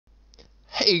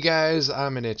Hey guys,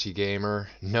 I'm an itchy gamer.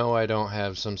 No, I don't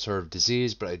have some sort of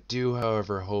disease, but I do,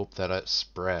 however, hope that it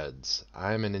spreads.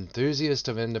 I'm an enthusiast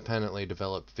of independently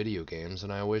developed video games,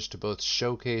 and I wish to both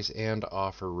showcase and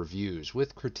offer reviews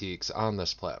with critiques on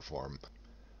this platform.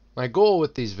 My goal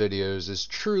with these videos is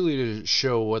truly to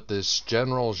show what this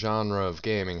general genre of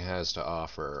gaming has to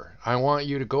offer. I want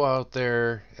you to go out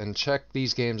there and check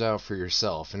these games out for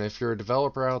yourself, and if you're a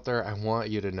developer out there, I want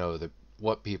you to know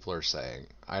what people are saying.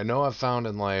 I know I've found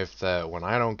in life that when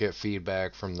I don't get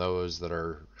feedback from those that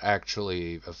are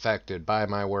actually affected by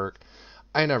my work,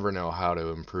 I never know how to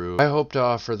improve. I hope to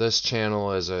offer this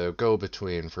channel as a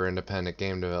go-between for independent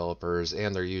game developers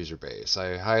and their user base.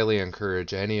 I highly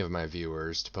encourage any of my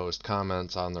viewers to post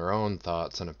comments on their own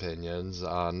thoughts and opinions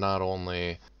on not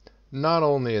only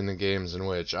in the games in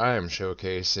which I am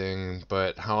showcasing,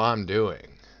 but how I'm doing.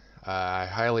 I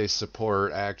highly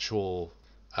support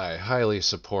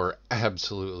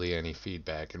absolutely any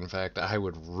feedback. In fact, I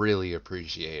would really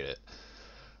appreciate it.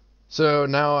 So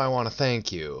now I want to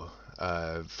thank you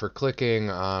for clicking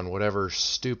on whatever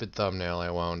stupid thumbnail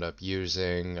I wound up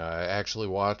using, actually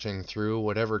watching through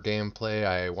whatever gameplay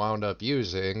I wound up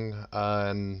using,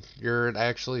 and you're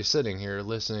actually sitting here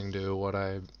listening to what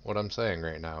I'm saying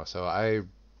right now. So I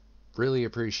really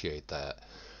appreciate that.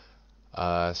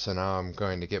 So now I'm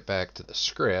going to get back to the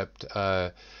script.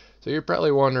 So you're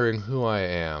probably wondering who I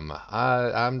am.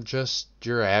 I'm just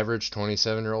your average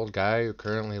 27-year-old guy who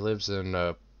currently lives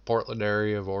in Portland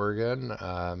area of Oregon.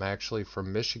 I'm actually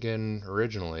from Michigan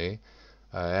originally.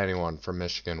 Anyone from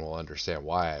Michigan will understand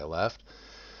why I left.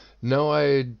 No,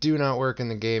 I do not work in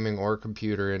the gaming or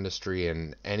computer industry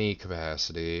in any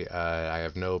capacity. I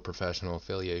have no professional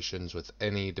affiliations with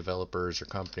any developers or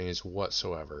companies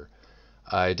whatsoever.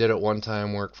 I did at one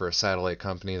time work for a satellite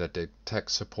company that did tech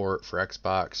support for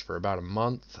Xbox for about a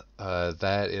month.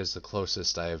 That is the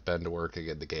closest I have been to working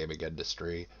in the gaming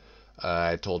industry.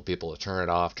 I told people to turn it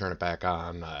off, turn it back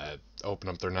on, open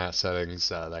up their NAT settings,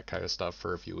 that kind of stuff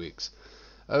for a few weeks.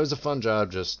 It was a fun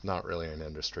job, just not really an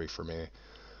industry for me.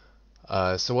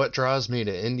 So what draws me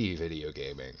to indie video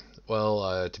gaming?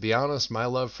 Well, to be honest, my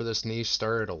love for this niche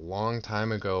started a long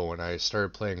time ago when I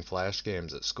started playing Flash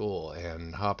games at school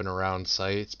and hopping around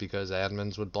sites because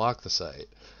admins would block the site.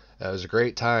 It was a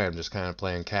great time just kind of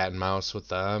playing cat and mouse with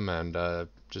them and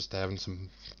just having some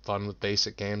fun with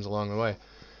basic games along the way.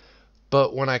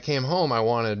 But when I came home, I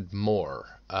wanted more.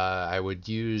 I would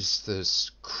use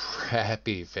this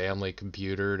crappy family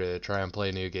computer to try and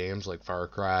play new games like Far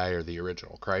Cry or the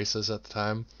original Crysis at the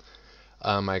time.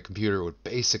 My computer would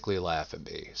basically laugh at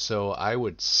me. So I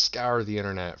would scour the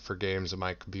internet for games that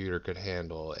my computer could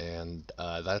handle, and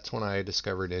that's when I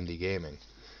discovered indie gaming.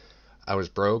 I was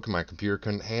broke, and my computer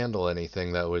couldn't handle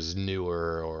anything that was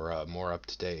newer or more up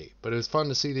to date. But it was fun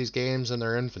to see these games in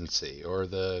their infancy, or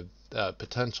the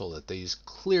potential that these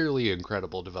clearly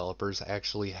incredible developers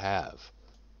actually have.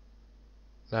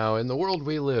 Now, in the world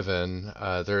we live in,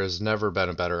 there has never been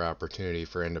a better opportunity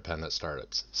for independent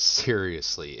startups.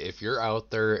 Seriously, if you're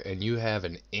out there and you have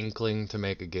an inkling to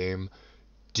make a game,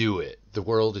 do it. The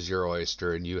world is your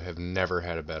oyster, and you have never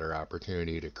had a better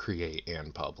opportunity to create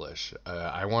and publish.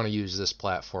 I want to use this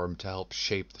platform to help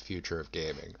shape the future of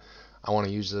gaming. I want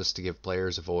to use this to give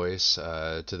players a voice,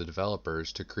 to the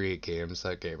developers to create games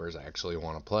that gamers actually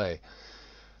want to play.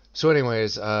 So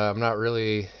anyways, I'm not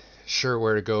really sure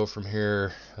where to go from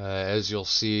here. As you'll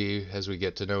see as we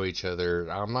get to know each other,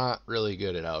 I'm not really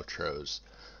good at outros.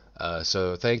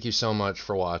 So thank you so much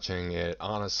for watching. It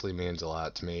honestly means a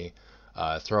lot to me.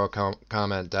 Throw a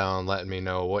comment down letting me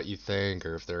know what you think,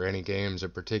 or if there are any games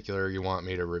in particular you want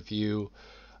me to review.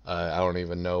 I don't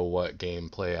even know what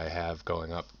gameplay I have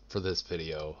going up for this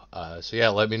video. So yeah,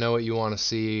 let me know what you want to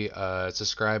see.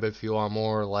 Subscribe if you want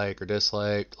more, like or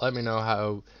dislike. Let me know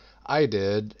how I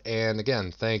did. And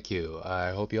again, thank you.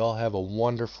 I hope you all have a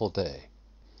wonderful day.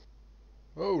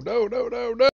 Oh, no, no,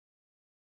 no, no!